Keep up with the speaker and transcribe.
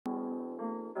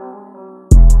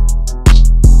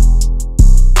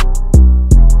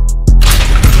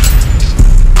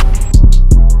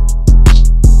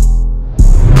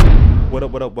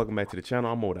welcome back to the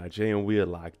channel. I'm J and we are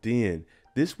locked in.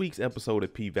 This week's episode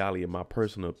of P-Valley, in my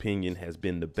personal opinion, has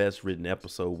been the best written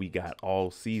episode we got all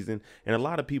season, and a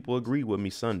lot of people agreed with me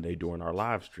Sunday during our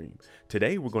live stream.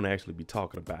 Today we're going to actually be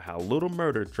talking about how Lil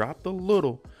Murda dropped a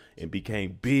little and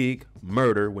became big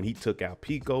murder when he took out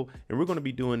Pico, and we're going to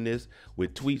be doing this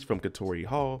with tweets from Katori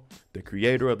Hall, the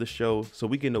creator of the show, so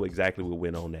we can know exactly what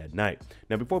went on that night.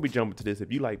 Now before we jump into this,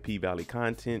 if you like P-Valley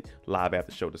content, live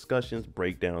after show discussions,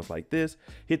 breakdowns like this,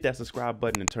 hit that subscribe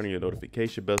button and turn on your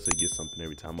notification bell so you get something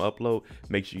every time I upload.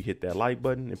 Make sure you hit that like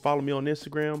button and follow me on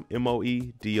Instagram,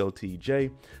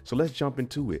 MOEDOTJ. So let's jump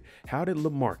into it. How did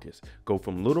LaMarcus go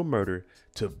from Little Murder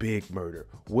to Big Murder?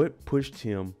 What pushed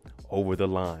him over the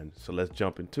line? So let's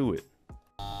jump into it.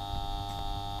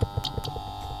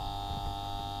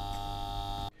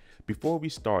 Before we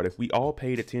start, if we all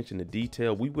paid attention to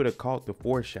detail, we would have caught the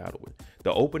foreshadowing.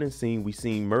 The opening scene, we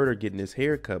seen Murda getting his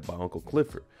hair cut by Uncle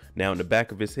Clifford. Now in the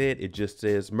back of his head, it just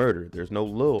says Murder. There's no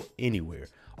Lil anywhere.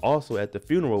 Also at the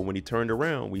funeral, when he turned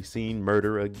around, we seen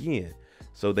Murder again.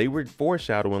 So they were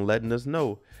foreshadowing, letting us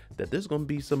know that there's going to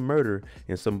be some murder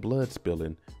and some blood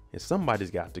spilling, and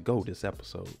somebody's got to go this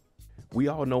episode. We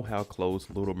all know how close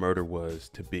Little Murda was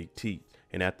to Big T.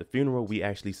 And at the funeral, we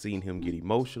actually seen him get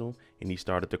emotional and he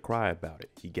started to cry about it.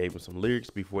 He gave him some lyrics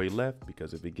before he left,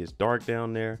 because if it gets dark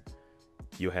down there,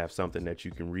 you'll have something that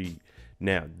you can read.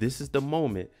 Now, this is the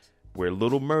moment where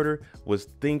Little Murda was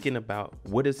thinking about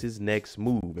what is his next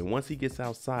move. And once he gets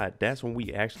outside, that's when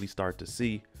we actually start to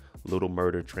see Little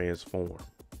Murda transform.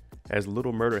 As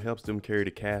Little Murda helps them carry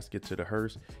the casket to the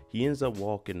hearse, he ends up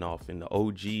walking off and the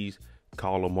OGs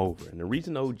call him over. And the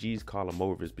reason OGs call him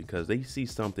over is because they see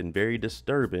something very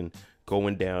disturbing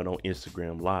going down on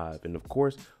Instagram Live. And of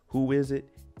course, who is it?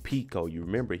 Pico. You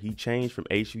remember he changed from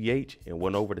HVH and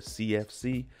went over to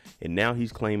CFC, and now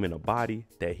he's claiming a body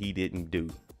that he didn't do.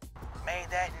 Made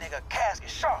that nigga casket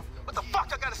sharp. What the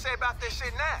fuck I gotta say about this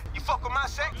shit now? You fuck with my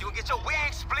set, you will get your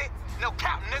wig split. No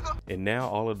cap, nigga. And now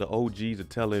all of the OGs are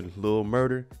telling Lil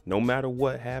Murda, no matter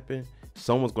what happened,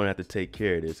 someone's gonna have to take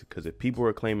care of this, because if people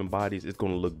are claiming bodies, it's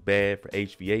gonna look bad for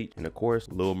HVH, and of course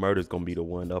Lil Murda's gonna be the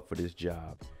one up for this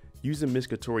job. Using Miss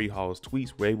Katori Hall's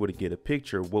tweets, we're able to get a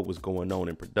picture of what was going on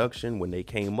in production when they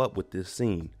came up with this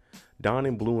scene.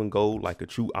 Donning blue and gold like a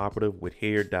true operative with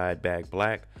hair dyed back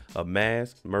black, a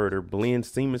mask, Murda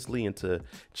blends seamlessly into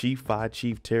Chief 5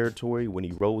 Chief territory when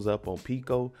he rolls up on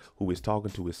Pico, who is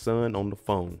talking to his son on the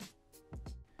phone.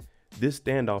 This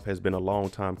standoff has been a long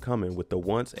time coming, with the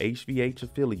once HVH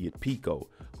affiliate Pico,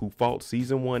 who fought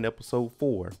season 1 episode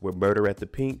 4 with Murda at the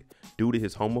Pink due to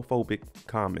his homophobic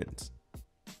comments.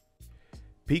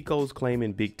 Pico's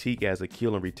claiming Big T as a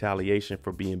kill in retaliation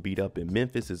for being beat up in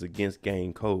Memphis is against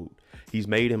gang code. He's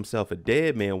made himself a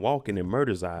dead man walking in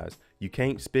Murda's eyes. You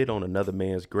can't spit on another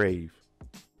man's grave.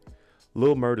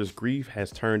 Lil Murda's grief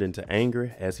has turned into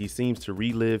anger as he seems to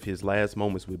relive his last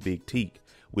moments with Big T.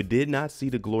 We did not see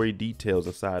the glory details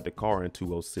inside the car in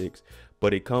 206,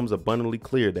 but it comes abundantly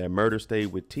clear that Murda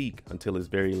stayed with Teak until his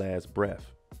very last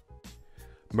breath.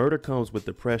 Murda comes with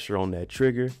the pressure on that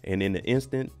trigger, and in the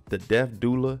instant, the death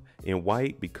doula in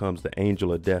white becomes the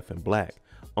angel of death in black.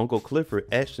 Uncle Clifford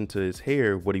etched into his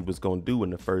hair what he was going to do in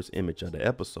the first image of the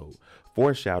episode,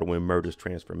 foreshadowing Murda's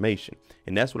transformation.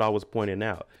 And that's what I was pointing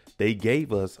out. They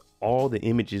gave us all the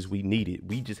images we needed.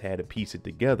 We just had to piece it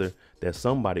together that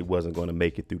somebody wasn't going to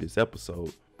make it through this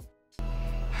episode.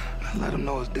 Let him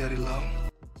know his daddy love him.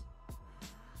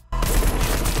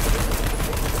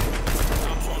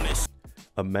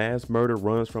 A mass murder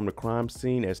runs from the crime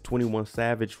scene as 21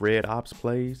 Savage Red Ops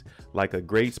plays. Like a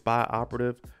great spy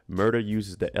operative, Murda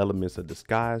uses the elements of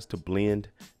disguise to blend,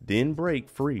 then break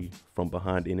free from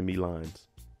behind enemy lines.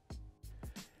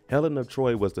 Helen of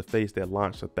Troy was the face that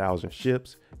launched 1,000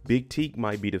 ships. Big Teak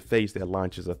might be the face that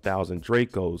launches 1,000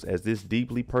 Dracos, as this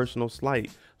deeply personal slight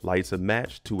lights a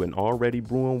match to an already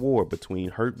brewing war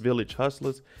between Hurt Village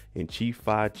hustlers and Chief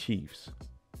 5 Chiefs.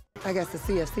 I guess the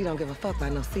CFC don't give a fuck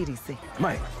about no CDC.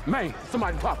 Man,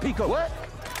 somebody pop Pico. What?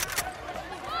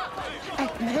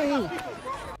 Hey.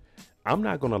 I'm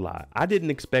not gonna lie, I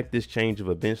didn't expect this change of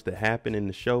events to happen in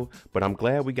the show, but I'm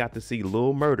glad we got to see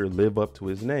Lil Murda live up to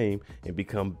his name and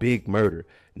become Big Murda.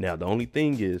 Now the only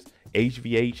thing is,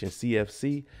 HVH and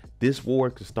CFC, this war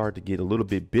could start to get a little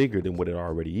bit bigger than what it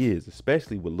already is,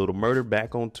 especially with Little Murda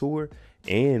back on tour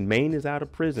and Maine is out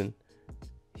of prison.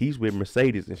 He's with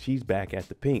Mercedes and she's back at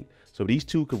the Pink. So these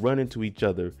two could run into each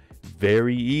other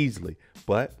very easily.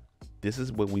 But this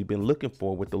is what we've been looking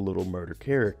for with the Little Murda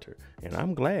character. And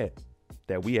I'm glad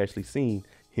that we actually seen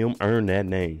him earn that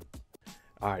name.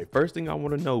 All right, first thing I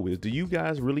want to know is, do you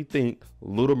guys really think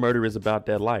Lil Murda is about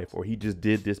that life, or he just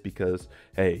did this because,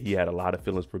 hey, he had a lot of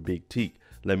feelings for Big Teak?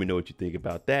 Let me know what you think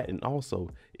about that. And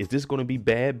also, is this going to be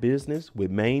bad business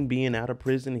with Maine being out of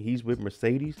prison? He's with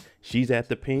Mercedes. She's at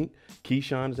the Pink.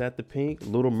 Keyshawn is at the Pink.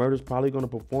 Lil Murda's probably going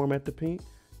to perform at the Pink.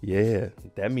 Yeah,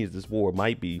 that means this war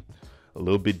might be a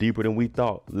little bit deeper than we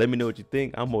thought. Let me know what you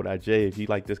think. I'm Mo.J. If you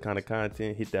like this kind of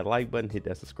content, hit that like button, hit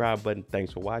that subscribe button.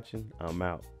 Thanks for watching. I'm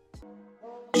out.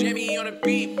 Jimmy on the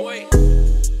beat, boy.